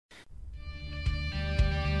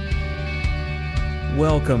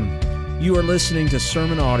Welcome. You are listening to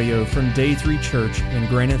sermon audio from Day 3 Church in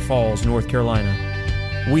Granite Falls, North Carolina.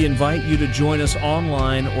 We invite you to join us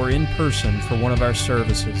online or in person for one of our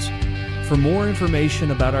services. For more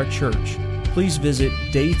information about our church, please visit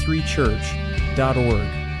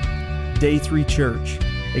day3church.org. Day 3 Church.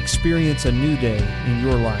 Experience a new day in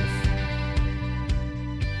your life.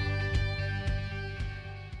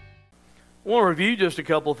 I want to review just a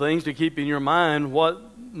couple of things to keep in your mind what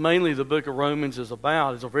mainly the book of Romans is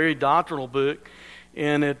about. It's a very doctrinal book,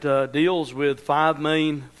 and it deals with 5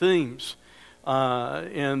 main themes.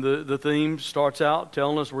 And the theme starts out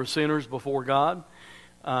telling us we're sinners before God.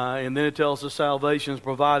 And then it tells us salvation is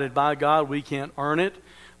provided by God. We can't earn it.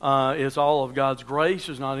 It's all of God's grace.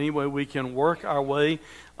 There's not any way we can work our way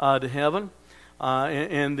to heaven.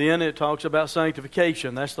 And then it talks about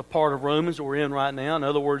sanctification. That's the part of Romans that we're in right now. In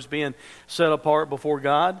other words, being set apart before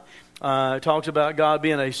God. It talks about God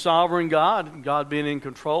being a sovereign God, God being in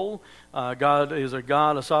control. God is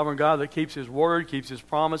a sovereign God that keeps His word, keeps His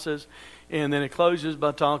promises. And then it closes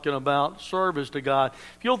by talking about service to God.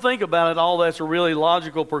 If you'll think about it, all that's a really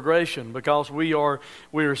logical progression because we are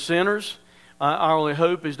sinners. Our only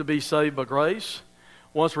hope is to be saved by grace.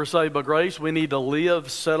 Once we're saved by grace, we need to live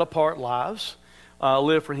set-apart lives,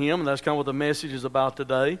 live for Him, and that's kind of what the message is about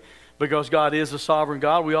today. Because God is a sovereign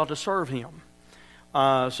God, we ought to serve Him.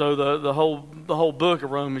 So the whole book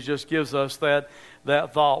of Romans just gives us that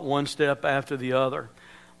thought one step after the other.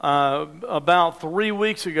 About 3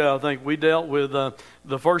 weeks ago, I think, we dealt with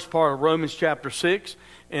the first part of Romans chapter 6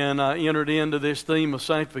 and entered into this theme of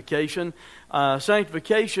sanctification.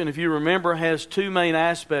 Sanctification, if you remember, has 2 main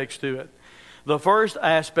aspects to it. The first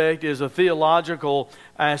aspect is a theological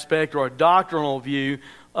aspect or a doctrinal view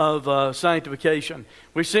of sanctification,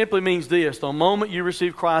 which simply means this: the moment you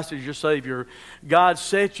receive Christ as your Savior, God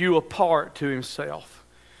sets you apart to Himself.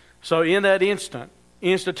 So in that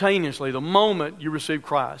instantaneously, the moment you receive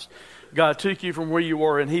Christ, God took you from where you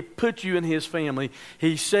were and He put you in His family.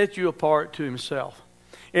 He set you apart to Himself.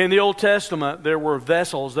 In the Old Testament, there were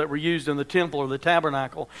vessels that were used in the temple or the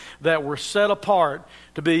tabernacle that were set apart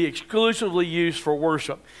to be exclusively used for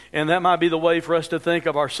worship. And that might be the way for us to think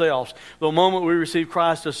of ourselves. The moment we receive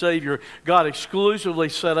Christ as Savior, God exclusively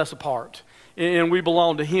set us apart. And we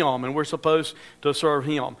belong to Him, and we're supposed to serve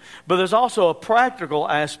Him. But there's also a practical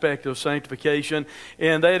aspect of sanctification,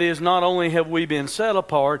 and that is not only have we been set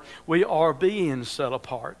apart, we are being set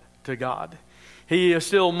apart to God. He is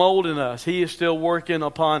still molding us. He is still working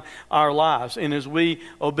upon our lives. And as we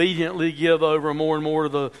obediently give over more and more to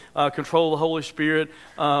the control of the Holy Spirit,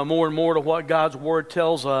 more and more to what God's Word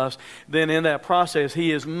tells us, then in that process,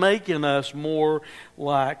 He is making us more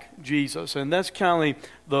like Jesus. And that's kind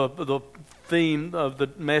of the theme of the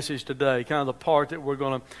message today, kind of the part that we're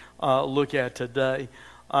going to look at today.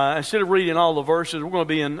 Instead of reading all the verses, we're going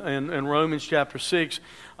to be in Romans chapter 6,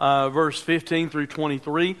 verse 15 through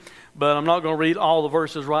 23. But I'm not going to read all the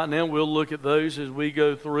verses right now. We'll look at those as we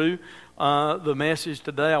go through the message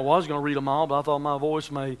today. I was going to read them all, but I thought my voice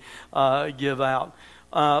may give out.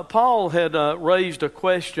 Paul had raised a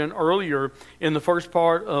question earlier in the first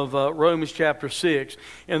part of Romans chapter 6.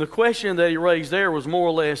 And the question that he raised there was more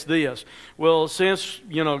or less this. Well, since,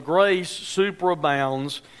 grace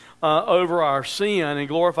superabounds over our sin and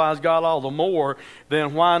glorifies God all the more,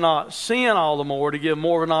 then why not sin all the more to give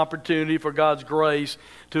more of an opportunity for God's grace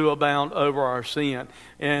to abound over our sin?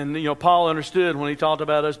 And, Paul understood when he talked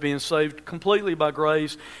about us being saved completely by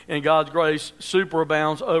grace and God's grace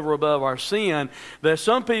superabounds over above our sin, that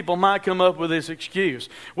some people might come up with this excuse.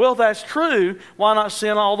 Well, if that's true, why not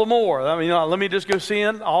sin all the more? I mean, let me just go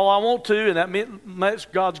sin all I want to, and that makes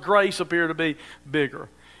God's grace appear to be bigger.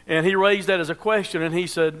 And he raised that as a question, and he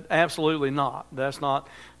said, absolutely not. That's not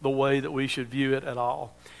the way that we should view it at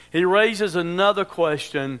all. He raises another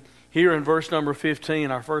question here in verse number 15,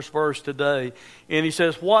 our first verse today. And he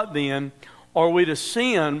says, what then? Are we to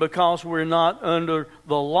sin because we're not under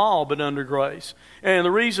the law but under grace? And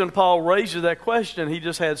the reason Paul raises that question, he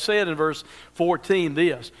just had said in verse 14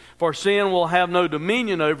 this: for sin will have no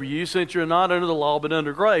dominion over you since you're not under the law but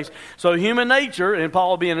under grace. So human nature, and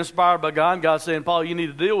Paul being inspired by God, and God saying, Paul, you need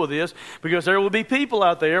to deal with this, because there will be people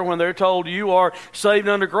out there when they're told you are saved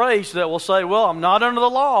under grace that will say, well, I'm not under the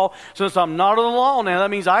law. Since I'm not under the law now,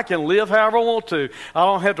 that means I can live however I want to. I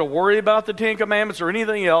don't have to worry about the 10 Commandments or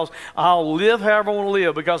anything else. I'll live however I want to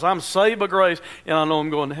live because I'm saved by grace and I know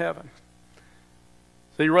I'm going to heaven.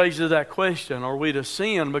 So he raises that question, are we to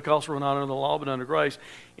sin because we're not under the law but under grace?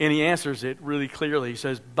 And he answers it really clearly. He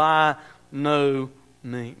says, by no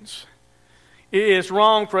means. It's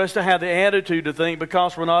wrong for us to have the attitude to think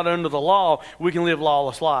because we're not under the law, we can live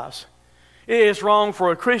lawless lives. It's wrong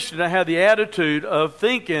for a Christian to have the attitude of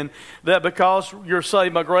thinking that because you're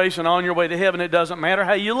saved by grace and on your way to heaven, it doesn't matter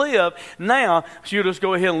how you live. Now, so you just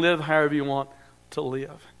go ahead and live however you want to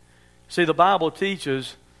live. See, the Bible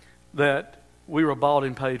teaches that we were bought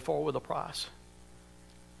and paid for with a price.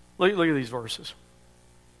 Look at these verses.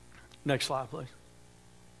 Next slide, please.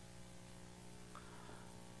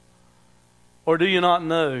 Or do you not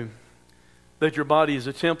know that your body is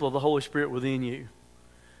a temple of the Holy Spirit within you,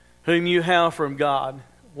 whom you have from God?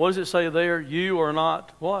 What does it say there? You are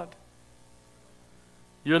not what?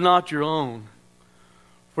 You're not your own.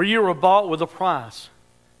 For you were bought with a price.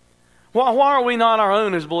 Why are we not our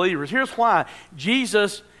own as believers? Here's why.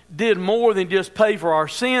 Jesus did more than just pay for our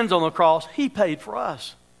sins on the cross. He paid for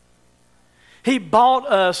us. He bought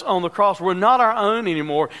us on the cross. We're not our own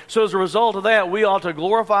anymore. So as a result of that, we ought to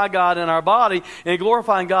glorify God in our body. And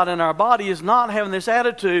glorifying God in our body is not having this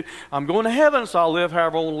attitude, I'm going to heaven, so I'll live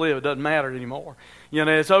however I want to live. It doesn't matter anymore. You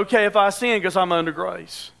know, it's okay if I sin because I'm under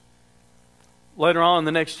grace. Later on in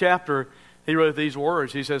the next chapter, he wrote these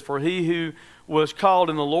words. He says, for he who was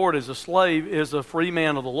called in the Lord as a slave is a free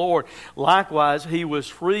man of the Lord. Likewise, he was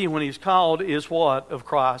free when he's called is what? Of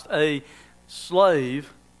Christ. A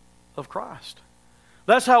slave of Christ.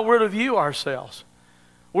 That's how we're to view ourselves.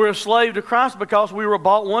 We're a slave to Christ because we were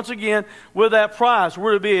bought once again with that price.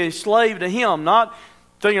 We're to be a slave to Him, not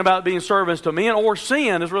thinking about being servants to men or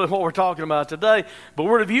sin is really what we're talking about today. But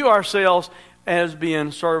we're to view ourselves as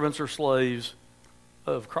being servants or slaves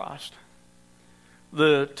of Christ.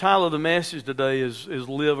 The title of the message today is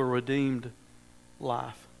Live a Redeemed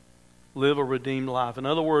Life. Live a redeemed life. In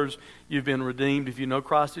other words, you've been redeemed if you know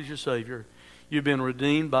Christ as your Savior. You've been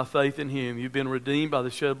redeemed by faith in Him. You've been redeemed by the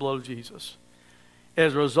shed blood of Jesus.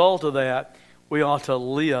 As a result of that, we ought to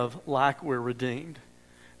live like we're redeemed.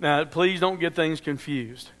 Now, please don't get things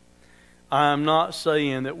confused. I'm not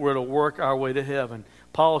saying that we're to work our way to heaven.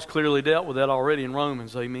 Paul's clearly dealt with that already in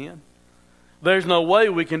Romans, amen? There's no way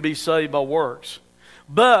we can be saved by works.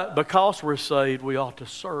 But because we're saved, we ought to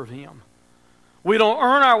serve Him. We don't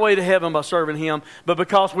earn our way to heaven by serving Him, but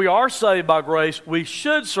because we are saved by grace, we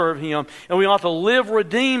should serve Him, and we ought to live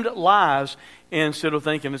redeemed lives instead of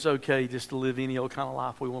thinking it's okay just to live any old kind of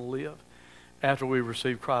life we want to live after we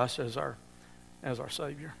receive Christ as our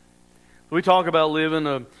Savior. We talk about living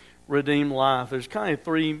a redeemed life. There's kind of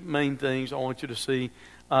three main things I want you to see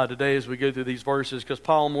today as we go through these verses, because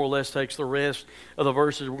Paul more or less takes the rest of the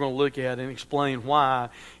verses we're going to look at and explain why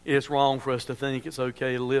it's wrong for us to think it's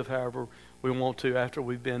okay to live however we want to after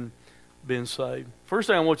we've been saved. First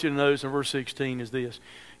thing I want you to notice in verse 16 is this.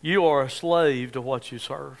 You are a slave to what you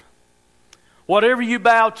serve. Whatever you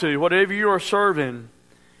bow to, whatever you are serving,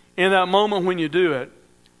 in that moment when you do it,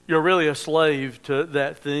 you're really a slave to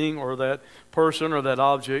that thing or that person or that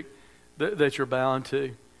object that you're bowing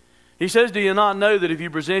to. He says, do you not know that if you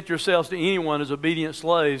present yourselves to anyone as obedient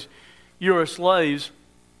slaves, you are slaves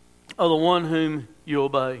of the one whom you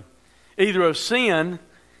obey, either of sin.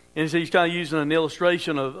 And he's kind of using an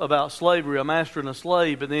illustration about slavery, a master and a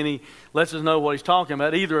slave, but then he lets us know what he's talking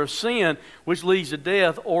about. Either of sin, which leads to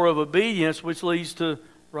death, or of obedience, which leads to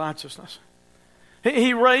righteousness.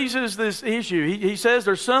 He raises this issue. He says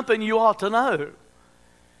there's something you ought to know.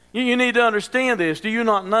 You need to understand this. Do you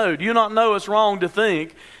not know? Do you not know it's wrong to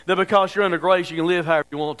think that because you're under grace you can live however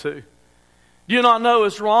you want to? Do you not know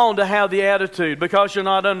it's wrong to have the attitude because you're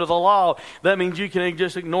not under the law? That means you can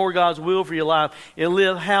just ignore God's will for your life and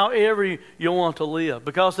live however you want to live.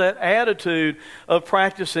 Because that attitude of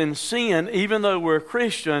practicing sin, even though we're a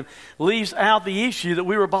Christian, leaves out the issue that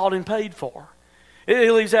we were bought and paid for.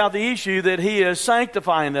 It leaves out the issue that He is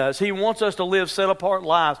sanctifying us. He wants us to live set-apart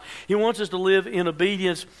lives. He wants us to live in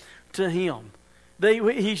obedience to Him.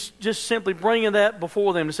 He's just simply bringing that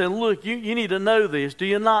before them and saying, look, you need to know this. Do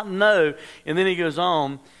you not know? And then he goes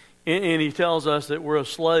on and he tells us that we're a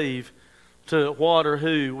slave to what or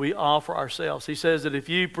who we offer ourselves. He says that if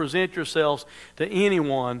you present yourselves to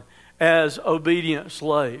anyone as obedient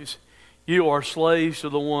slaves, you are slaves to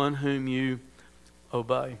the one whom you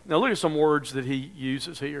obey. Now look at some words that he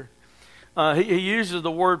uses here. He uses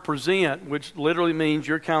the word present, which literally means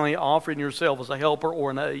you're kind of offering yourself as a helper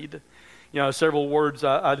or an aid. You know, several words,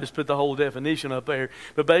 I just put the whole definition up there.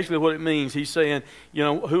 But basically what it means, he's saying, you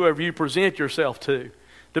know, whoever you present yourself to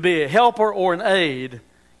be a helper or an aid,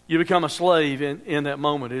 you become a slave in that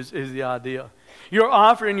moment is the idea. You're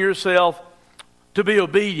offering yourself to be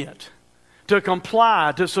obedient, to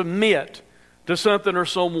comply, to submit to something or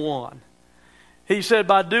someone. He said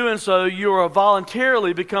by doing so, you are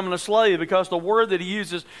voluntarily becoming a slave, because the word that he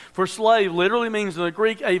uses for slave literally means in the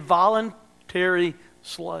Greek a voluntary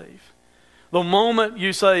slave. The moment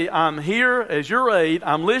you say, I'm here as your aide,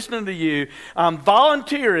 I'm listening to you, I'm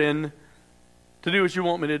volunteering to do what you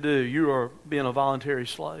want me to do, you are being a voluntary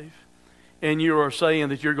slave. And you are saying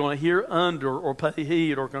that you're going to hear under or pay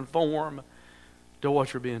heed or conform to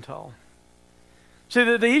what you're being told. See,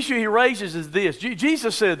 the issue he raises is this.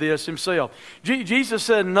 Jesus said this himself. Jesus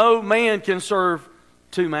said, no man can serve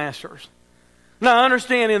two masters. Now, I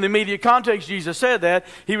understand in the immediate context Jesus said that.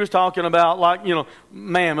 He was talking about, like,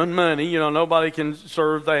 mammon, money. Nobody can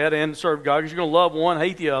serve that and serve God because you're going to love one,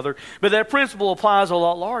 hate the other. But that principle applies a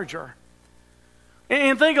lot larger.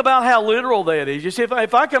 And think about how literal that is. You see,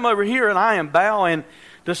 if I come over here and I am bowing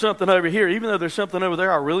to something over here, even though there's something over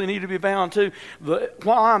there I really need to be bowing to,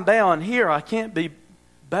 while I'm bowing here, I can't be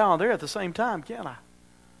bowing there at the same time, can I?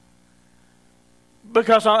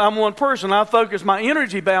 Because I'm one person. I focus my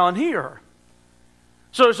energy bowing here.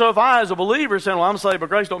 So if I, as a believer, saying, well, I'm saved by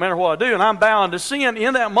grace, don't matter what I do, and I'm bowing to sin,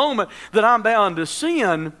 in that moment that I'm bowing to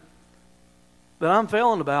sin, then I'm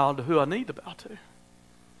failing to bow to who I need to bow to.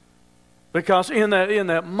 Because in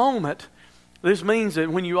that moment, this means that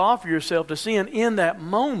when you offer yourself to sin, in that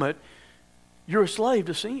moment, you're a slave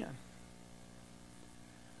to sin.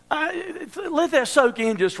 Let that soak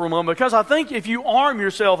in just for a moment, because I think if you arm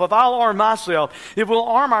yourself, if I'll arm myself, if we'll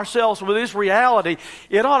arm ourselves with this reality,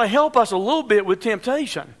 it ought to help us a little bit with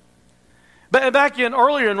temptation. Back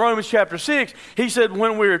earlier in Romans chapter 6, he said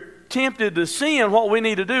when we're tempted to sin, what we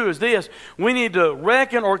need to do is this. We need to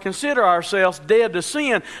reckon or consider ourselves dead to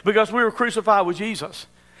sin because we were crucified with Jesus.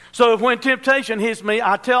 So if when temptation hits me,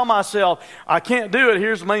 I tell myself, I can't do it.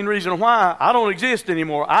 Here's the main reason why. I don't exist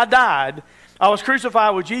anymore. I died. I was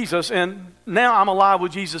crucified with Jesus, and now I'm alive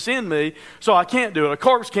with Jesus in me, so I can't do it. A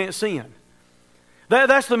corpse can't sin.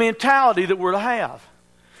 That's the mentality that we're to have.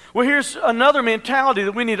 Well, here's another mentality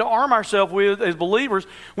that we need to arm ourselves with as believers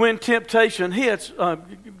when temptation hits.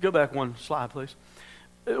 Go back one slide, please.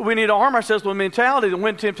 We need to arm ourselves with a mentality that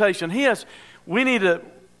when temptation hits, we need to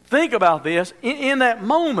think about this. In that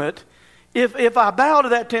moment, if I bow to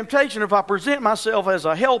that temptation, if I present myself as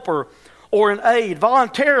a helper or an aid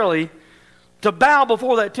voluntarily, to bow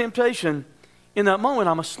before that temptation, in that moment,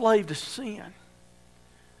 I'm a slave to sin.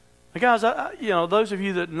 Now, guys, those of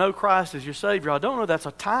you that know Christ as your Savior, I don't know that's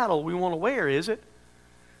a title we want to wear, is it?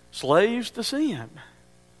 Slaves to sin.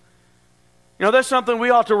 That's something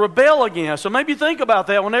we ought to rebel against. So maybe think about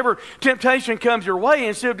that whenever temptation comes your way.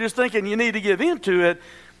 Instead of just thinking you need to give into it,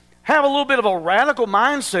 have a little bit of a radical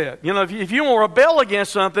mindset. If you want to rebel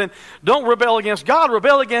against something, don't rebel against God,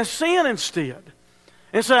 rebel against sin instead.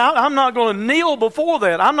 And say, I'm not going to kneel before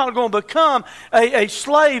that. I'm not going to become a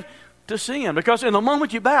slave to sin. Because in the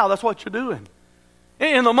moment you bow, that's what you're doing.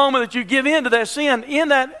 In the moment that you give in to that sin, in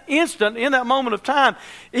that instant, in that moment of time,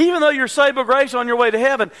 even though you're saved by grace on your way to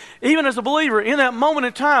heaven, even as a believer, in that moment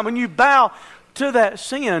in time, when you bow to that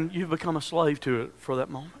sin, you've become a slave to it for that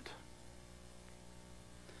moment.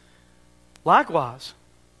 Likewise,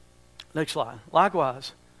 next slide.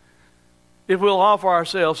 Likewise, if we'll offer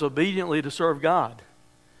ourselves obediently to serve God,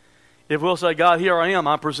 if we'll say, God, here I am,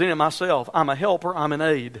 I'm presenting myself. I'm a helper, I'm an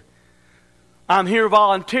aid. I'm here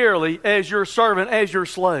voluntarily as your servant, as your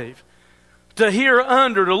slave. To hear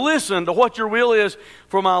under, to listen to what your will is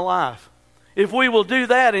for my life. If we will do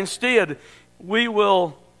that instead, we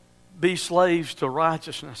will be slaves to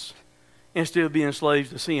righteousness instead of being slaves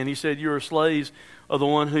to sin. He said, you are slaves of the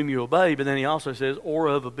one whom you obey, but then he also says, or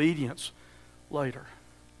of obedience later.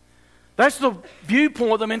 That's the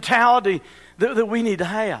viewpoint, the mentality that we need to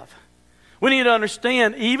have. We need to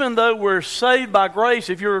understand, even though we're saved by grace,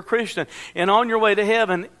 if you're a Christian, and on your way to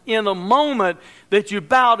heaven, in the moment that you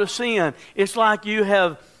bow to sin, it's like you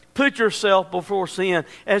have put yourself before sin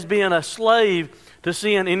as being a slave to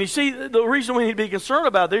sin. And you see, the reason we need to be concerned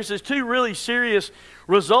about this is two really serious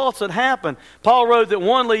results that happen. Paul wrote that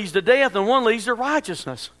one leads to death and one leads to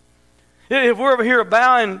righteousness. If we're over here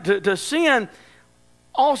bowing to sin,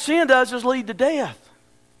 all sin does is lead to death.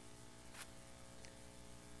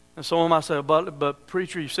 And someone might say, but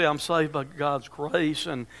preacher, you say I'm saved by God's grace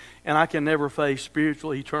and I can never face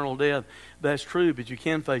spiritual eternal death. That's true, but you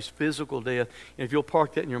can face physical death. And if you'll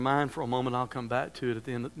park that in your mind for a moment, I'll come back to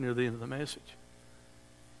it near the end of the message.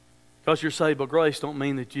 Because you're saved by grace don't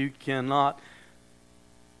mean that you cannot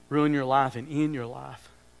ruin your life and end your life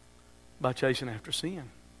by chasing after sin.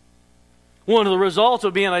 One of the results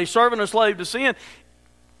of being a servant or slave to sin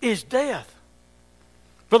is death.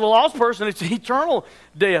 For the lost person, it's eternal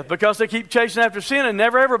death because they keep chasing after sin and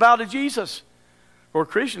never ever bow to Jesus. For a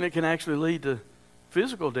Christian, it can actually lead to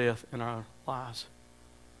physical death in our lives.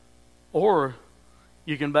 Or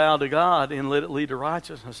you can bow to God and let it lead to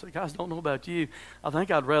righteousness. Guys, don't know about you. I think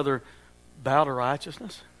I'd rather bow to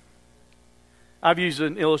righteousness. I've used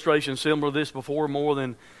an illustration similar to this before more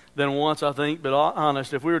than once, I think. But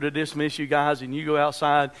honest, if we were to dismiss you guys and you go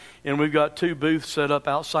outside and we've got 2 booths set up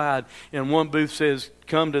outside, and one booth says,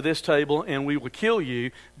 come to this table and we will kill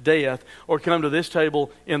you, death, or come to this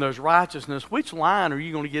table and there's righteousness, which line are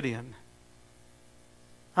you going to get in?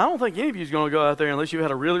 I don't think any of you is going to go out there unless you've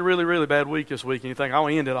had a really, really, really bad week this week and you think, I'll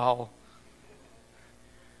end it all.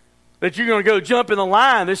 That you're going to go jump in the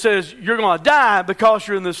line that says you're going to die because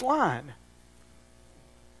you're in this line.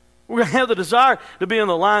 We're going to have the desire to be in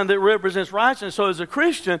the line that represents righteousness. So as a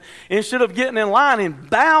Christian, instead of getting in line and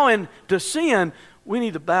bowing to sin, we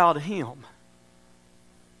need to bow to Him.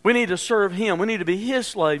 We need to serve Him. We need to be His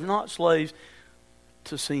slaves, not slaves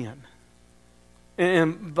to sin.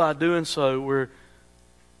 And by doing so, we're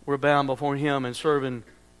bound before Him and serving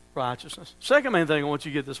righteousness. Second main thing I want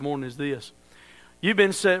you to get this morning is this. You've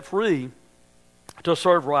been set free to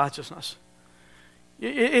serve righteousness.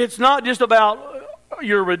 It's not just about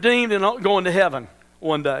you're redeemed and going to heaven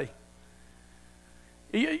one day.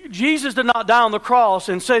 Jesus did not die on the cross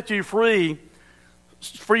and set you free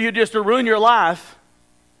for you just to ruin your life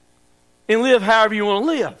and live however you want to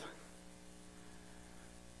live.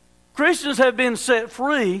 Christians have been set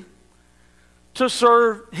free to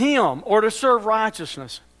serve Him or to serve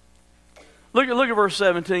righteousness. Look at verse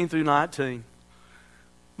 17 through 19.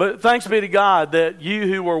 But thanks be to God that you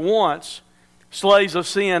who were once slaves of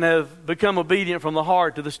sin have become obedient from the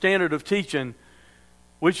heart to the standard of teaching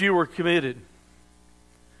which you were committed.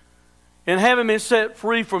 And having been set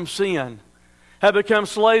free from sin, have become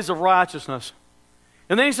slaves of righteousness.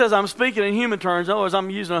 And then he says, I'm speaking in human terms, otherwise I'm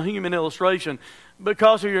using a human illustration,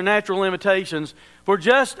 because of your natural limitations. For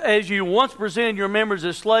just as you once presented your members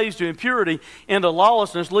as slaves to impurity and to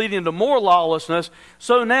lawlessness, leading to more lawlessness,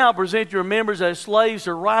 so now present your members as slaves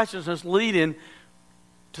to righteousness, leading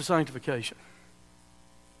to sanctification.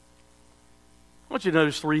 I want you to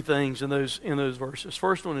notice 3 things in those verses.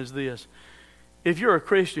 First one is this. If you're a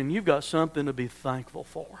Christian, you've got something to be thankful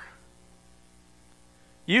for.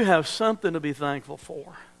 You have something to be thankful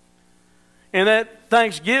for. And that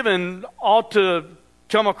thanksgiving ought to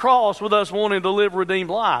come across with us wanting to live redeemed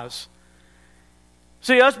lives.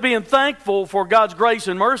 See, us being thankful for God's grace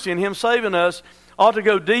and mercy and Him saving us ought to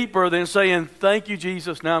go deeper than saying, thank you,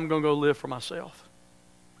 Jesus, now I'm going to go live for myself.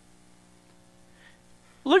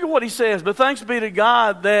 Look at what he says. But thanks be to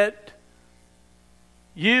God that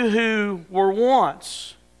you who were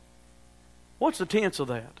once, what's the tense of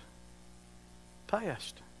that?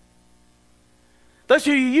 Past. That's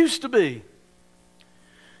who you used to be.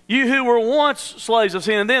 You who were once slaves of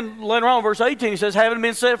sin. And then later on, verse 18, he says, having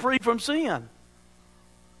been set free from sin.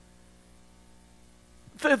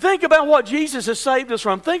 Think about what Jesus has saved us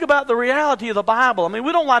from. Think about the reality of the Bible. I mean,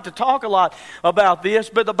 we don't like to talk a lot about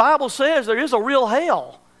this, but the Bible says there is a real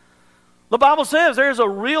hell. The Bible says there is a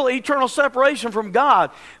real eternal separation from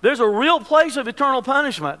God. There's a real place of eternal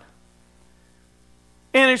punishment.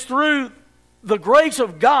 And it's through the grace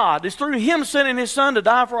of God, it's through Him sending His Son to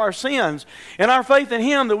die for our sins and our faith in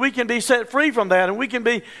Him that we can be set free from that and we can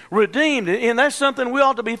be redeemed. And that's something we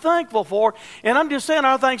ought to be thankful for. And I'm just saying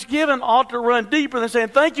our thanksgiving ought to run deeper than saying,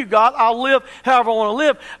 thank you, God, I'll live however I want to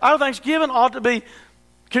live. Our thanksgiving ought to be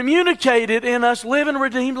communicated in us living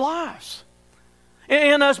redeemed lives.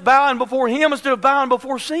 In us bowing before Him instead of bowing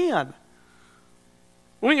before sin.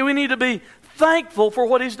 We need to be thankful for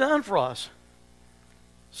what He's done for us.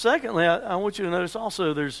 Secondly, I want you to notice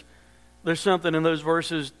also there's something in those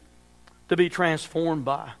verses to be transformed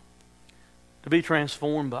by. To be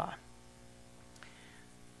transformed by.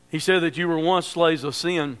 He said that you were once slaves of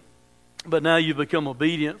sin, but now you've become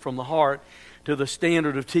obedient from the heart to the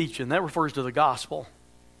standard of teaching. That refers to the gospel.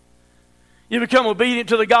 You become obedient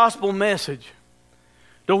to the gospel message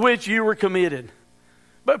to which you were committed.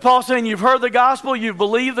 But Paul's saying you've heard the gospel, you've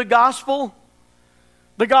believed the gospel.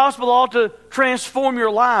 The gospel ought to transform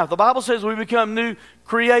your life. The Bible says we become new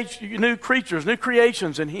creatures, new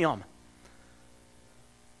creations in Him.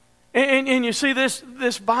 And you see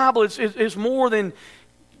this Bible, it's more than,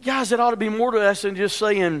 guys, it ought to be more to us than just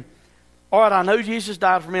saying, all right, I know Jesus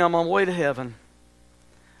died for me, I'm on my way to heaven.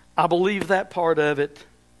 I believe that part of it.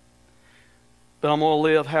 But I'm going to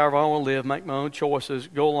live however I want to live, make my own choices,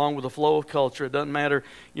 go along with the flow of culture. It doesn't matter,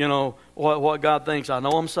 what God thinks. I know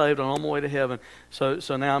I'm saved, I'm on my way to heaven. So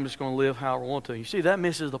now I'm just going to live however I want to. You see, that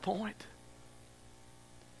misses the point.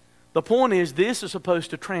 The point is this is supposed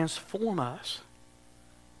to transform us.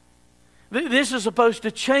 This is supposed to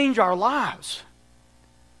change our lives.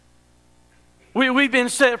 We've been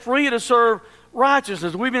set free to serve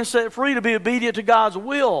righteousness. We've been set free to be obedient to God's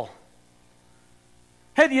will.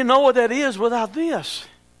 How do you know what that is without this?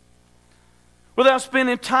 without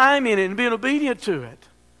spending time in it and being obedient to it.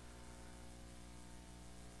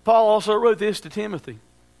 Paul also wrote this to Timothy.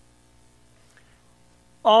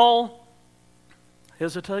 All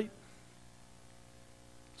hesitate.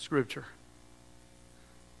 Scripture.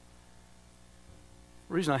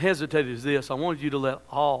 The reason I hesitated is this. I wanted you to let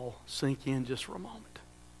all sink in just for a moment.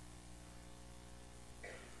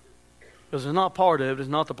 Because it's not part of it. It's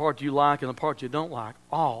not the part you like and the part you don't like.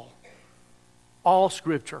 All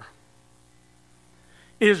Scripture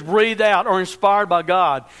is breathed out or inspired by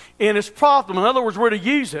God. And it's profitable. In other words, we're to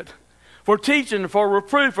use it for teaching, for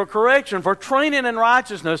reproof, for correction, for training in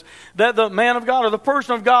righteousness, that the man of God or the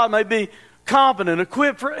person of God may be competent,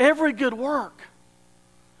 equipped for every good work.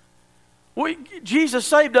 Jesus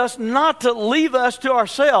saved us not to leave us to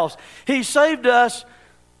ourselves. He saved us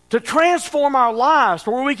to transform our lives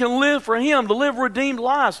to where we can live for Him, to live redeemed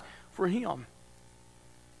lives for Him.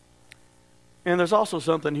 And there's also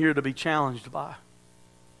something here to be challenged by.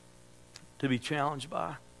 To be challenged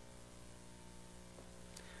by.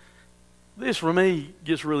 This, for me,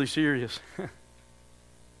 gets really serious.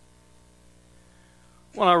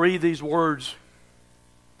 When I read these words,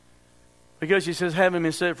 because He says, having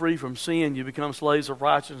been set free from sin, you become slaves of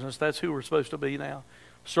righteousness. That's who we're supposed to be now.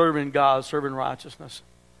 Serving God, serving righteousness.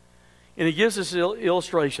 And He gives this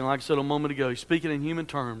illustration, like I said a moment ago. He's speaking in human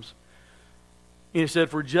terms. And He said,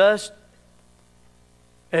 for just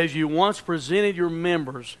as you once presented your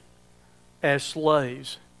members as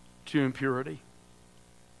slaves to impurity,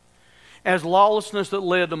 as lawlessness that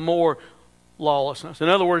led to more lawlessness. In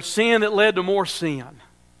other words, sin that led to more sin.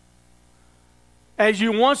 As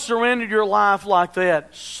you once surrendered your life like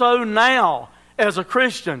that, so now, as a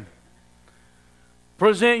Christian,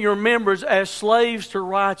 present your members as slaves to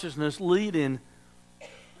righteousness, leading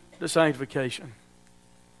to sanctification.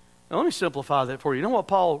 Now, let me simplify that for you. You know what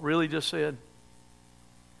Paul really just said?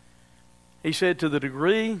 He said, to the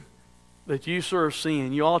degree that you serve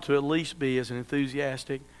sin, you ought to at least be as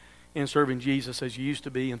enthusiastic in serving Jesus as you used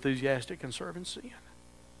to be enthusiastic in serving sin.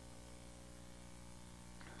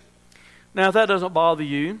 Now, if that doesn't bother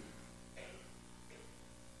you,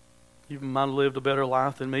 you might have lived a better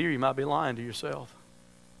life than me, or you might be lying to yourself.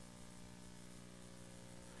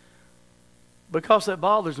 Because that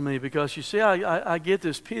bothers me, because you see, I get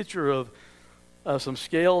this picture of some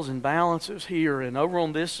scales and balances here, and over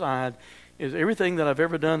on this side is everything that I've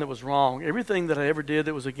ever done that was wrong, everything that I ever did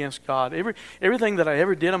that was against God, everything that I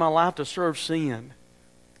ever did in my life to serve sin.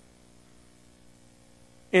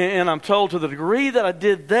 And I'm told to the degree that I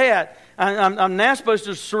did that, I'm now supposed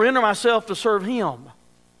to surrender myself to serve Him.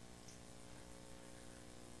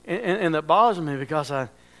 And that bothers me because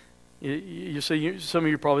you see, some of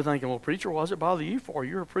you are probably thinking, well, preacher, what does it bother you for?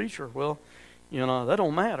 You're a preacher. Well, that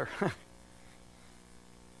don't matter.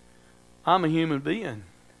 I'm a human being.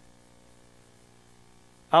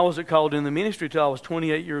 I wasn't called in the ministry till I was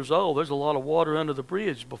 28 years old. There's a lot of water under the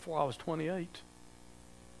bridge before I was 28.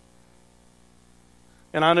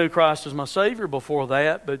 And I knew Christ as my Savior before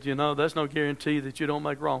that, but that's no guarantee that you don't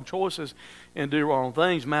make wrong choices and do wrong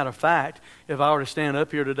things. Matter of fact, if I were to stand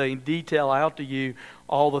up here today and detail out to you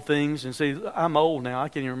all the things, and see, I'm old now, I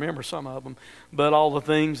can't even remember some of them, but all the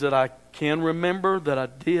things that I can remember that I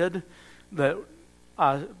did, that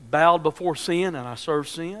I bowed before sin and I served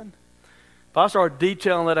sin. If I started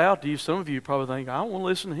detailing that out to you, some of you probably think, I don't want to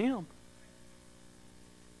listen to him.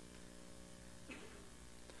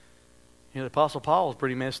 The Apostle Paul was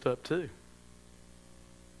pretty messed up too.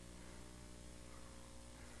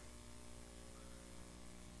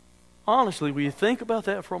 Honestly, will you think about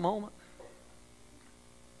that for a moment?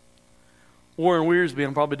 Warren Wiersbe,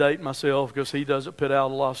 I'm probably dating myself because he doesn't put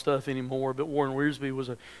out a lot of stuff anymore, but Warren Wiersbe was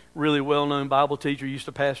a really well-known Bible teacher. He used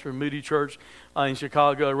to pastor in Moody Church in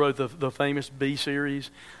Chicago. He wrote the famous B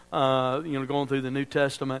series, going through the New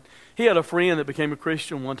Testament. He had a friend that became a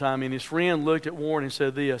Christian one time, and his friend looked at Warren and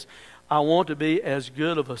said this, I want to be as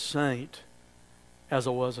good of a saint as I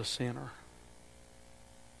was a sinner.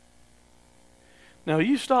 Now,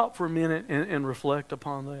 you stop for a minute and reflect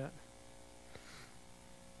upon that.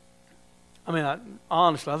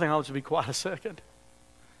 Honestly, I think I ought to be quite a second.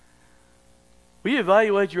 Will you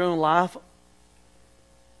evaluate your own life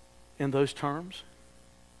in those terms?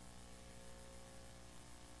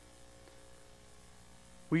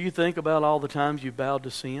 Will you think about all the times you bowed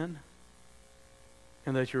to sin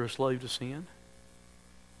and that you're a slave to sin?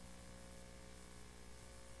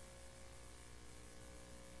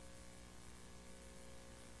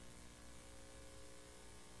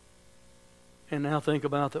 And now think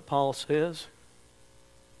about that Paul says,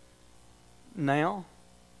 now,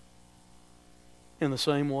 in the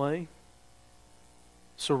same way,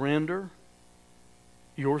 surrender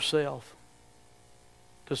yourself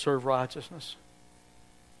to serve righteousness.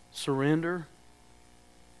 Surrender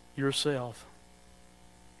yourself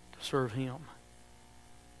to serve Him.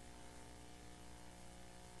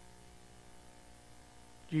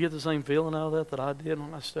 Do you get the same feeling out of that I did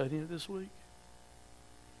when I studied it this week?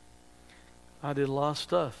 I did a lot of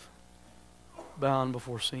stuff bowing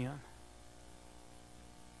before sin.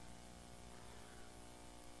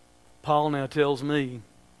 Paul now tells me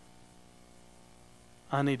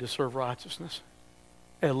I need to serve righteousness,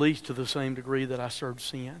 at least to the same degree that I served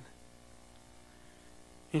sin.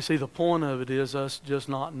 You see, the point of it is us just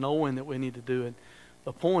not knowing that we need to do it.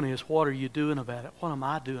 The point is, what are you doing about it? What am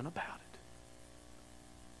I doing about it?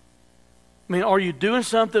 I mean, are you doing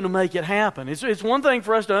something to make it happen? It's one thing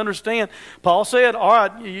for us to understand. Paul said, all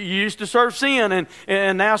right, you used to serve sin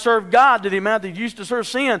and now serve God to the amount that you used to serve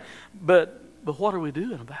sin. But what are we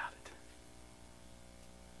doing about it?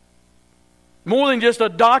 More than just a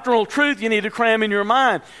doctrinal truth you need to cram in your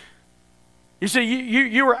mind. You see,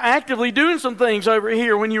 you were actively doing some things over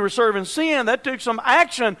here when you were serving sin. That took some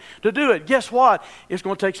action to do it. Guess what? It's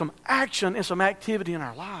going to take some action and some activity in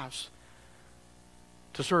our lives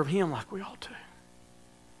to serve Him like we ought to.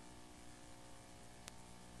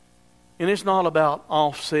 And it's not about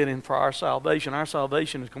offsetting for our salvation. Our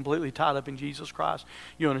salvation is completely tied up in Jesus Christ.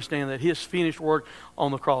 You understand that His finished work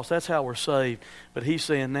on the cross, that's how we're saved. But He's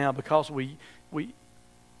saying now, because we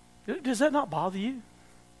does that not bother you?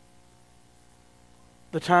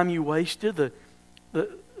 The time you wasted,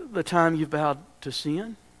 the time you vowed to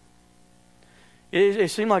sin?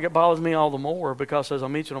 It seemed like it bothers me all the more because, as I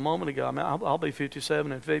mentioned a moment ago, I mean, I'll be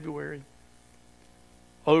 57 in February.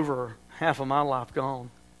 Over half of my life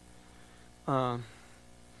gone.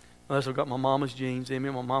 Unless I've got my mama's genes in me.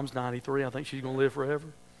 My mom's 93. I think she's going to live forever.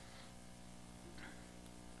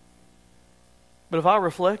 But if I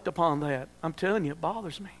reflect upon that, I'm telling you, it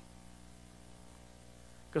bothers me.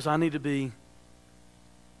 Because I need to be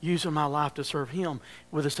using my life to serve Him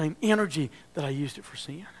with the same energy that I used it for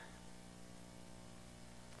sin.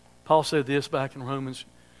 Paul said this back in Romans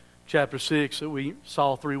chapter 6 that we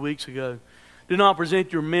saw 3 weeks ago. Do not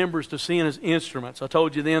present your members to sin as instruments. I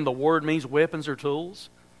told you then the word means weapons or tools.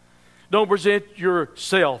 Don't present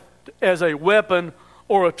yourself as a weapon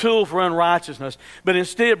or a tool for unrighteousness, but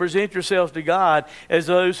instead present yourselves to God as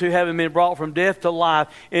those who haven't been brought from death to life,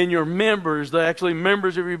 and your members, actually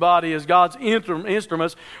members of your body, as God's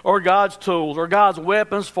instruments or God's tools or God's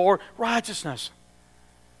weapons for righteousness.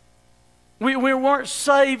 We weren't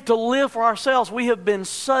saved to live for ourselves. We have been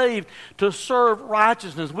saved to serve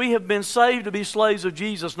righteousness. We have been saved to be slaves of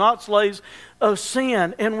Jesus, not slaves of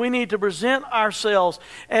sin. And we need to present ourselves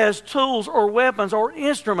as tools or weapons or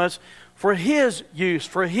instruments for His use,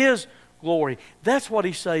 for His glory. That's what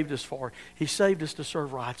He saved us for. He saved us to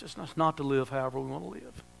serve righteousness, not to live however we want to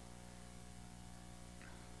live.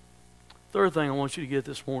 Third thing I want you to get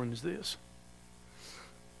this morning is this.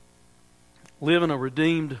 Living a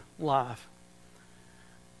redeemed life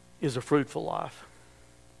is a fruitful life.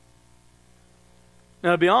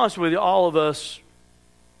 Now, to be honest with you, all of us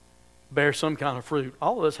bear some kind of fruit.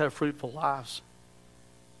 All of us have fruitful lives.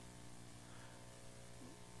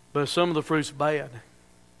 But some of the fruit's bad.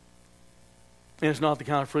 And it's not the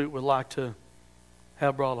kind of fruit we'd like to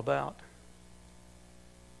have brought about.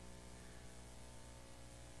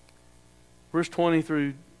 Verse 20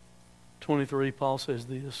 through 23, Paul says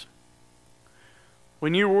this.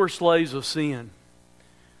 When you were slaves of sin,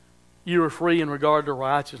 you were free in regard to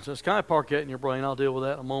righteousness. Kind of park that in your brain. I'll deal with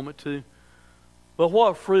that in a moment too. But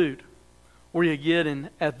what fruit were you getting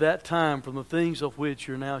at that time from the things of which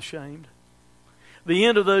you're now ashamed? The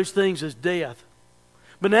end of those things is death.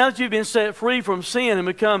 But now that you've been set free from sin and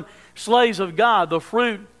become slaves of God, the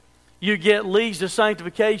fruit you get leads to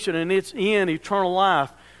sanctification, and its end, eternal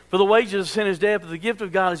life. For the wages of sin is death, but the gift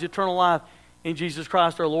of God is eternal life in Jesus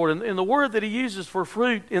Christ our Lord. And the word that he uses for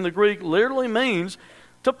fruit in the Greek literally means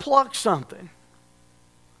to pluck something.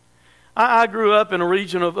 I grew up in a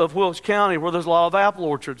region of Wilkes County where there's a lot of apple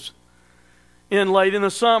orchards. Late in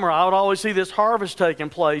the summer, I would always see this harvest taking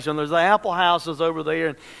place, and there's the apple houses over there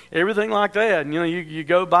and everything like that. And you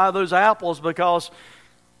go buy those apples because,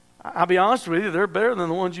 I'll be honest with you, they're better than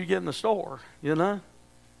the ones you get in the store,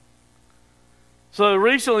 So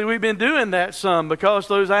recently we've been doing that some because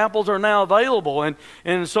those apples are now available.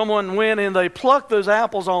 And someone went and they plucked those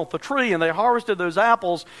apples off the tree and they harvested those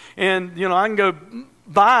apples. And, I can go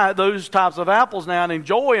buy those types of apples now and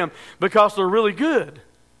enjoy them because they're really good.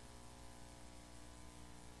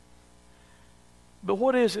 But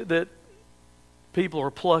what is it that people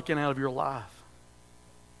are plucking out of your life?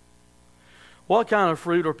 What kind of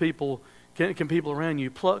fruit can people around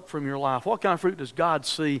you pluck from your life? What kind of fruit does God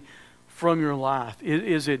see from your life?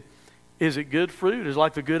 Is it good fruit? Is it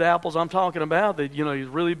like the good apples I'm talking about that you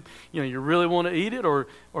really want to eat it, or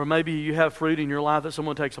maybe you have fruit in your life that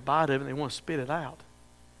someone takes a bite of it and they want to spit it out?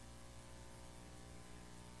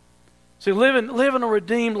 See, living a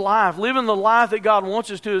redeemed life, living the life that God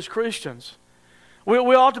wants us to as Christians, we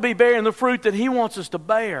ought to be bearing the fruit that He wants us to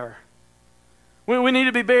bear. We need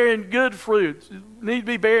to be bearing good fruit. We need to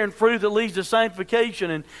be bearing fruit that leads to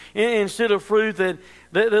sanctification and instead of fruit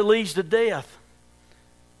that leads to death.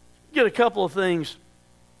 Get a couple of things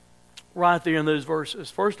right there in those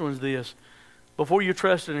verses. First one is this: before you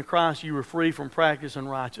trusted in Christ, you were free from practicing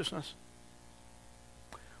righteousness.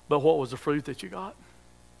 But what was the fruit that you got?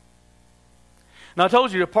 Now, I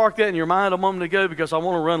told you to park that in your mind a moment ago because I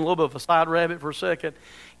want to run a little bit of a side rabbit for a second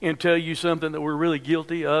and tell you something that we're really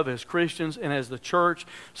guilty of as Christians and as the church,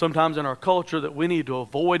 sometimes in our culture, that we need to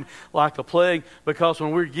avoid like the plague, because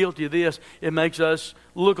when we're guilty of this, it makes us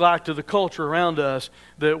look like to the culture around us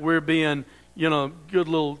that we're being, good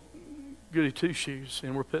little goody two-shoes,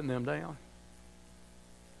 and we're putting them down.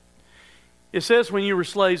 It says when you were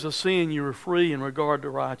slaves of sin, you were free in regard to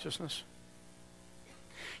righteousness.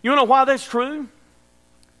 You know why that's true?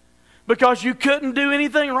 Because you couldn't do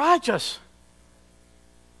anything righteous.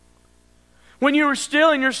 When you were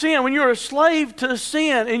still in your sin, when you were a slave to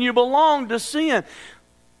sin and you belonged to sin.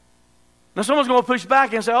 Now someone's going to push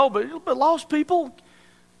back and say, oh, but lost people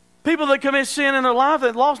that commit sin in their life,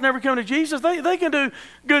 that lost never come to Jesus, they can do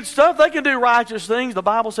good stuff. They can do righteous things. The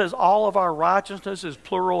Bible says all of our righteousness is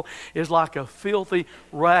plural, is like a filthy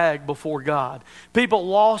rag before God. People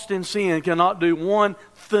lost in sin cannot do one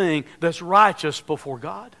thing that's righteous before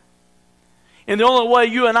God. And the only way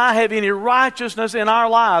you and I have any righteousness in our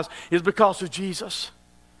lives is because of Jesus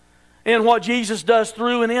and what Jesus does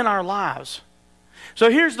through and in our lives.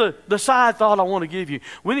 So here's the side thought I want to give you.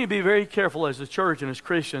 We need to be very careful as the church and as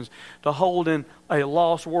Christians to hold in a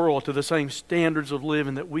lost world to the same standards of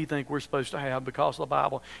living that we think we're supposed to have because of the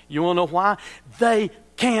Bible. You want to know why? They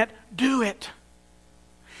can't do it.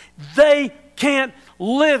 They can't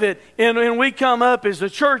live it. And we come up as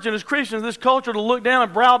the church and as Christians, this culture, to look down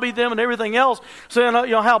and browbeat them and everything else, saying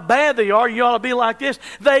how bad they are. You ought to be like this.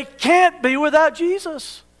 They can't be without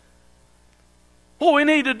Jesus. What we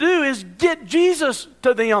need to do is get Jesus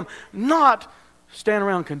to them, not stand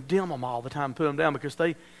around and condemn them all the time and put them down, because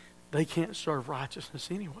they can't serve righteousness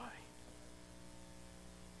anyway.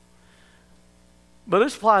 But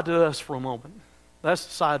let's apply it to us for a moment. That's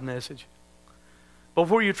the side message.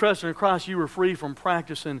 Before you trusted in Christ, you were free from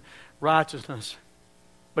practicing righteousness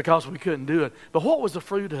because we couldn't do it. But what was the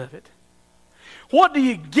fruit of it? What do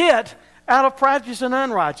you get out of practicing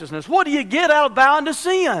unrighteousness? What do you get out of bowing to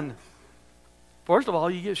sin? First of all,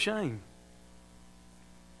 you get shame.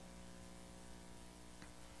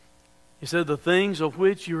 He said, the things of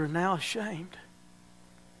which you are now ashamed.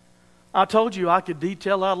 I told you I could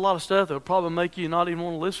detail out a lot of stuff that would probably make you not even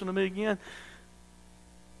want to listen to me again.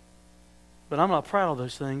 But I'm not proud of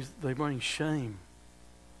those things. They bring shame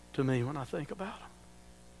to me when I think about them.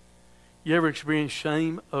 You ever experience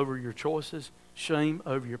shame over your choices? Shame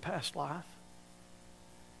over your past life?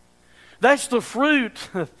 That's the fruit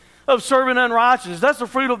of serving unrighteousness. That's the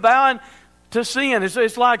fruit of bowing to sin.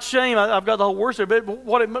 It's like shame. I've got the whole words there, but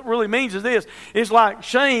what it really means is this. It's like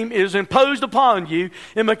shame is imposed upon you,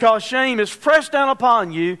 and because shame is pressed down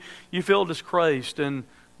upon you, you feel disgraced and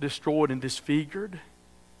destroyed and disfigured.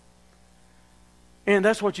 And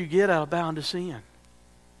that's what you get out of bowing to sin.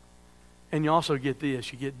 And you also get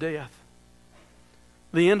this, you get death.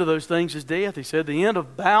 The end of those things is death. He said the end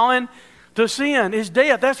of bowing to sin is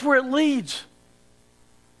death. That's where it leads.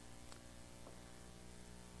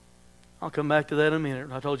 I'll come back to that in a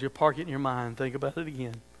minute. I told you to park it in your mind. Think about it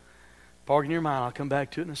again. Park it in your mind. I'll come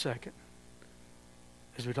back to it in a second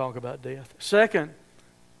as we talk about death. Second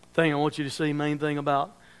thing I want you to see, main thing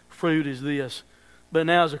about fruit is this. But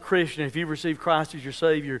now as a Christian, if you've received Christ as your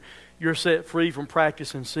Savior, you're set free from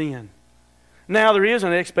practicing sin. Now there is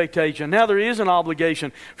an expectation. Now there is an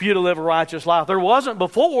obligation for you to live a righteous life. There wasn't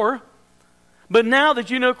before. But now that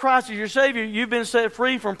you know Christ as your Savior, you've been set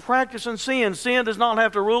free from practicing sin. Sin does not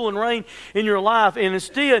have to rule and reign in your life. And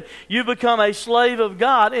instead, you become a slave of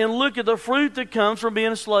God. And look at the fruit that comes from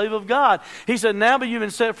being a slave of God. He said, now that you've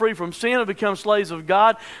been set free from sin and become slaves of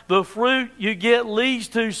God, the fruit you get leads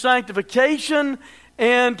to sanctification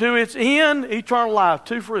and to its end, eternal life.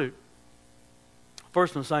 Two fruit.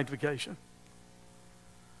 First one, sanctification.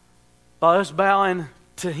 By us bowing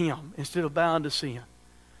to Him instead of bowing to sin.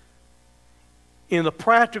 In the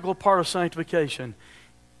practical part of sanctification,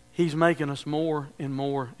 He's making us more and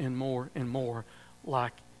more and more and more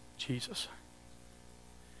like Jesus.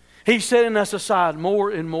 He's setting us aside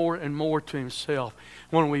more and more and more to Himself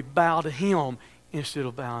when we bow to Him instead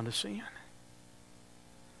of bowing to sin.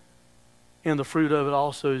 And the fruit of it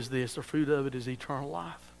also is this. The fruit of it is eternal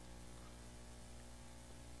life.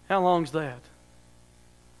 How long's that?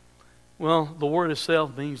 Well, the word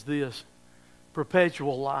itself means this.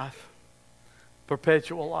 Perpetual life.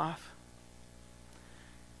 Perpetual life.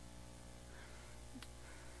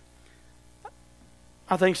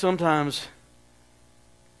 I think sometimes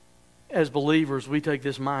as believers we take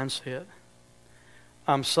this mindset.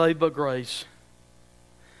 I'm saved by grace.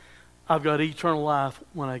 I've got eternal life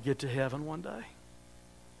when I get to heaven one day.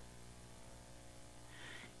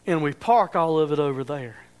 And we park all of it over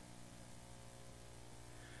there.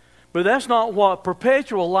 But that's not what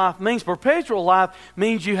perpetual life means. Perpetual life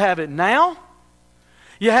means you have it now.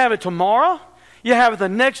 You have it tomorrow. You have it the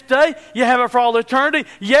next day. You have it for all eternity.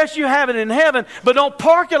 Yes, you have it in heaven, but don't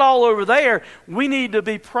park it all over there. We need to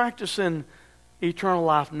be practicing eternal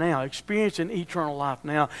life now, experiencing eternal life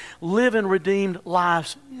now, living redeemed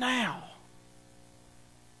lives now.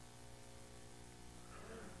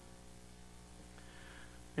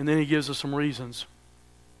 And then he gives us some reasons,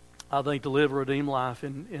 I think, to live a redeemed life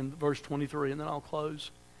in verse 23, and then I'll close.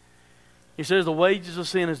 He says the wages of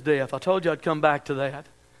sin is death. I told you I'd come back to that.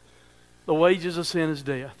 The wages of sin is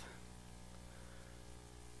death.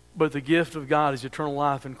 But the gift of God is eternal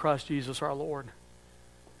life in Christ Jesus our Lord.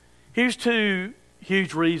 Here's two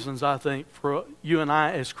huge reasons, I think, for you and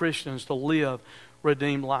I as Christians to live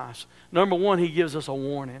redeemed lives. Number one, he gives us a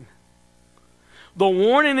warning. The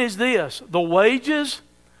warning is this: the wages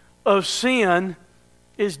of sin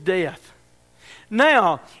is death.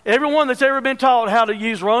 Now, everyone that's ever been taught how to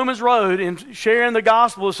use Romans Road in sharing the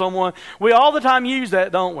gospel with someone, we all the time use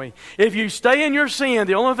that, don't we? If you stay in your sin,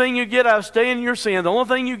 the only thing you get out of staying in your sin, the only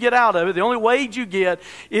thing you get out of it, the only wage you get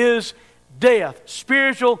is death,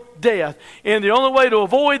 spiritual death. And the only way to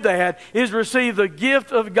avoid that is receive the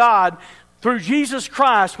gift of God through Jesus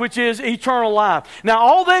Christ, which is eternal life. Now,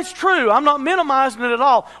 all that's true. I'm not minimizing it at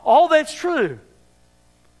all. All that's true.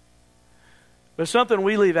 But something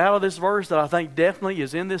we leave out of this verse that I think definitely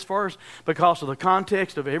is in this verse because of the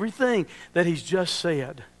context of everything that he's just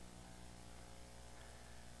said.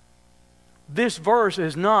 This verse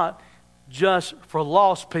is not just for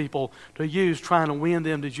lost people to use trying to win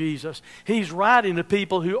them to Jesus. He's writing to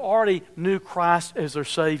people who already knew Christ as their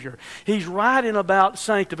Savior. He's writing about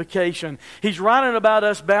sanctification. He's writing about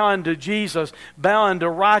us bowing to Jesus, bowing to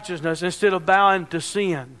righteousness instead of bowing to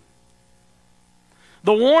sin.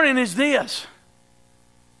 The warning is this: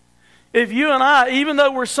 if you and I, even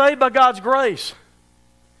though we're saved by God's grace,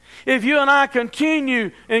 if you and I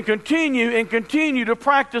continue to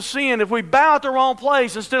practice sin, if we bow at the wrong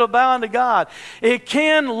place instead of bowing to God, it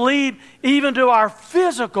can lead even to our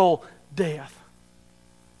physical death.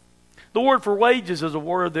 The word for wages is a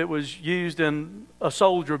word that was used in a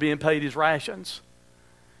soldier being paid his rations.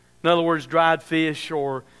 In other words, dried fish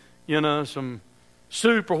or, some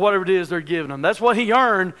soup or whatever it is they're giving him. That's what he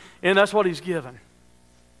earned, and that's what he's given.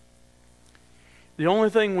 The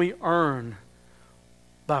only thing we earn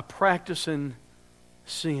by practicing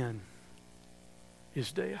sin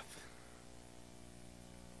is death.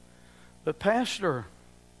 But Pastor,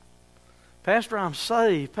 I'm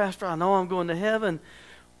saved. Pastor, I know I'm going to heaven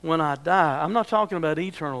when I die. I'm not talking about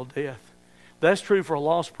eternal death. That's true for a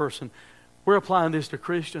lost person. We're applying this to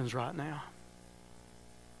Christians right now.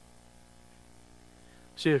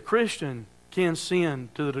 See, a Christian can sin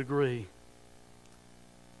to the degree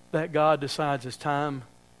that God decides it's time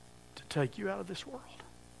to take you out of this world.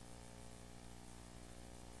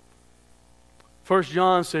 1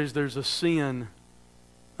 John says there's a sin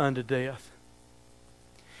unto death.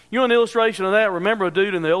 You want an illustration of that? Remember a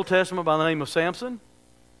dude in the Old Testament by the name of Samson?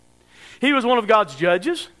 He was one of God's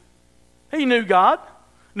judges. He knew God,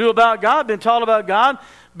 knew about God, been taught about God,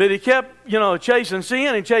 but he kept, chasing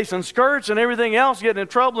sin and chasing skirts and everything else, getting in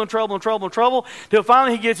trouble, till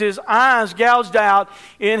finally he gets his eyes gouged out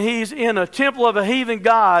and he's in a temple of a heathen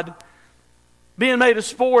god being made a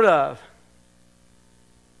sport of.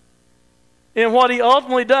 And what he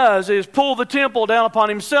ultimately does is pull the temple down upon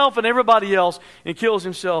himself and everybody else and kills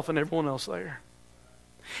himself and everyone else there.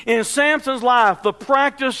 In Samson's life, the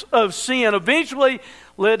practice of sin eventually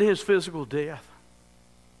led to his physical death.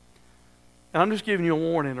 And I'm just giving you a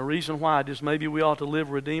warning. A reason why just maybe we ought to live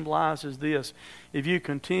redeemed lives is this: if you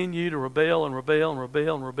continue to rebel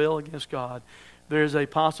against God, there's a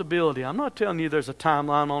possibility. I'm not telling you there's a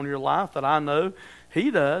timeline on your life that I know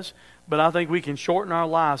He does, but I think we can shorten our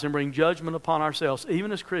lives and bring judgment upon ourselves,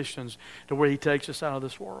 even as Christians, to where He takes us out of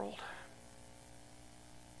this world.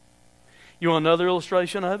 You want another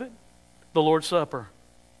illustration of it? The Lord's Supper.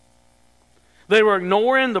 They were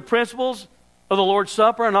ignoring the principles of the Lord's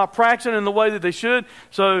Supper and not practicing in the way that they should.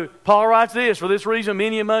 So Paul writes this, "For this reason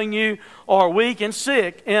many among you are weak and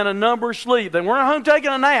sick, and a number sleep." They weren't home taking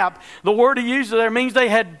a nap. The word he uses there means they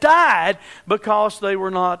had died because they were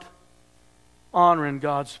not honoring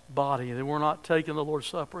God's body. They were not taking the Lord's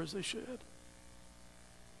Supper as they should.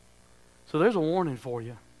 So there's a warning for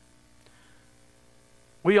you.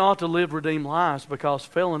 We ought to live redeemed lives, because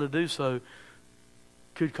failing to do so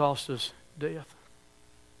could cost us death.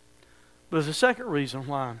 But there's a second reason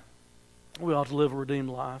why we ought to live a redeemed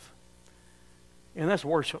life, and that's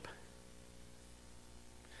worship.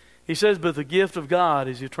 He says, "But the gift of God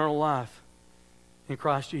is eternal life in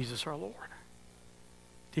Christ Jesus our Lord."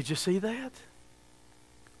 Did you see that?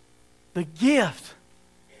 The gift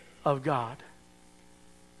of God.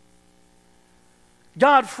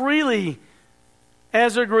 God freely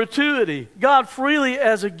as a gratuity. God freely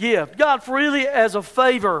as a gift. God freely as a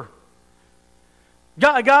favor.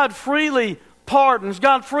 God freely pardons.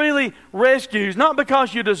 God freely rescues. Not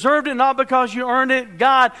because you deserved it, not because you earned it.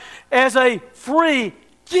 God as a free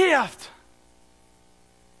gift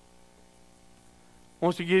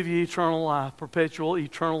wants to give you eternal life, perpetual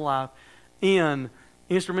eternal life, in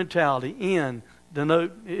instrumentality, in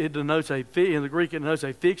it denotes in the Greek it denotes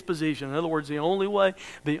a fixed position. In other words, the only way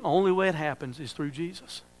it happens is through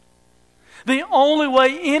Jesus. The only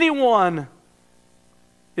way anyone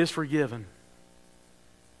is forgiven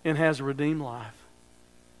and has a redeemed life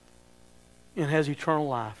and has eternal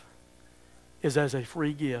life is as a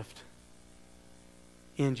free gift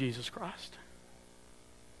in Jesus Christ.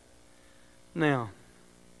 Now,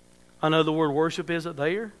 I know the word worship isn't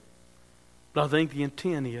there, but I think the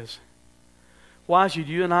intent is. Why should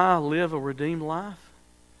you and I live a redeemed life?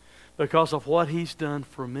 Because of what He's done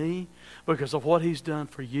for me, because of what He's done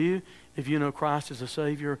for you. If you know Christ as a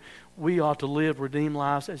Savior, we ought to live redeemed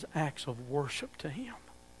lives as acts of worship to Him.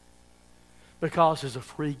 Because as a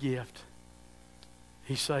free gift,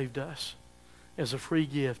 He saved us. As a free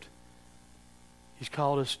gift, He's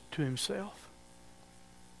called us to Himself.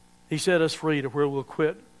 He set us free to where we'll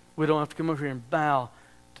quit. We don't have to come over here and bow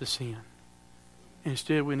to sin.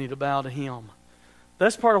 Instead, we need to bow to Him.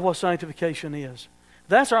 That's part of what sanctification is.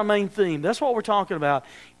 That's our main theme. That's what we're talking about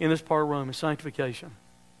in this part of Romans, sanctification.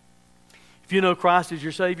 If you know Christ as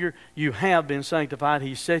your Savior, you have been sanctified.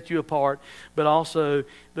 He set you apart. But also,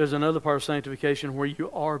 there's another part of sanctification where you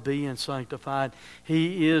are being sanctified.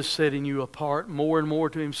 He is setting you apart more and more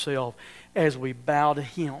to Himself as we bow to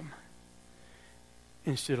Him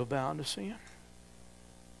instead of bowing to sin.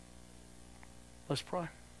 Let's pray.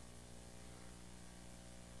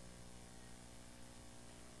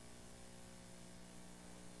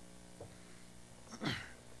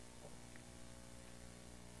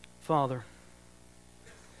 Father,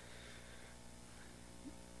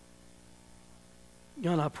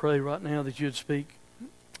 God, I pray right now that You'd speak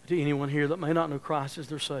to anyone here that may not know Christ as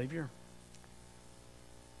their Savior.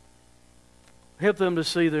 Help them to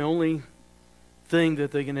see the only thing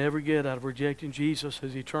that they can ever get out of rejecting Jesus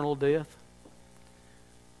is eternal death.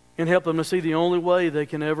 And help them to see the only way they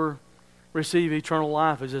can ever receive eternal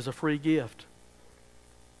life is as a free gift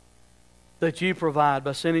that You provide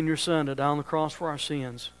by sending Your Son to die on the cross for our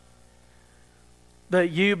sins. That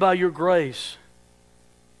You, by Your grace,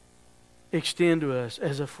 extend to us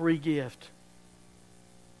as a free gift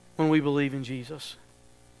when we believe in Jesus.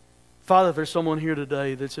 Father, if there's someone here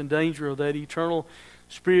today that's in danger of that eternal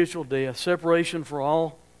spiritual death, separation for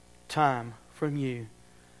all time from You,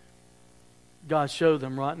 God, show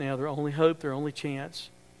them right now their only hope, their only chance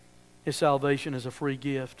is salvation as a free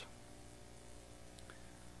gift.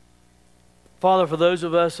 Father, for those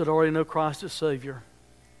of us that already know Christ as Savior,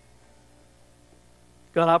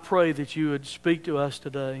 God, I pray that You would speak to us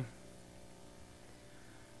today.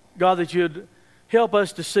 God, that You'd help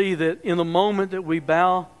us to see that in the moment that we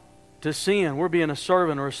bow to sin, we're being a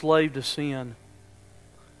servant or a slave to sin.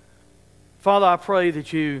 Father, I pray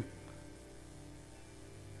that You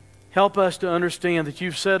help us to understand that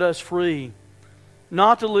You've set us free,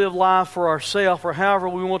 not to live life for ourselves or however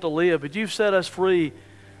we want to live, but You've set us free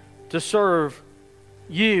to serve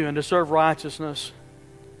You and to serve righteousness.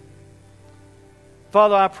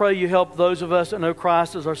 Father, I pray You help those of us that know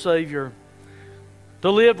Christ as our Savior to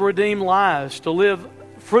live redeemed lives, to live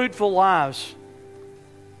fruitful lives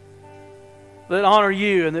that honor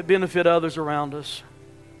You and that benefit others around us.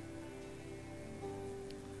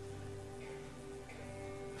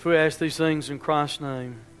 If we ask these things in Christ's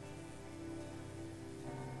name,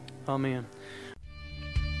 amen.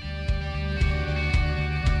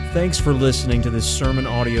 Thanks for listening to this sermon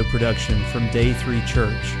audio production from Day 3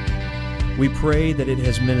 Church. We pray that it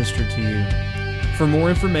has ministered to you. For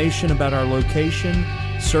more information about our location,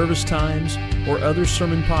 service times, or other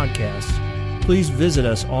sermon podcasts, please visit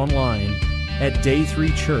us online at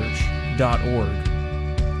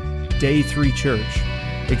day3church.org. Day 3 Church.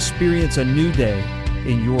 Experience a new day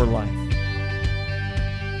in your life.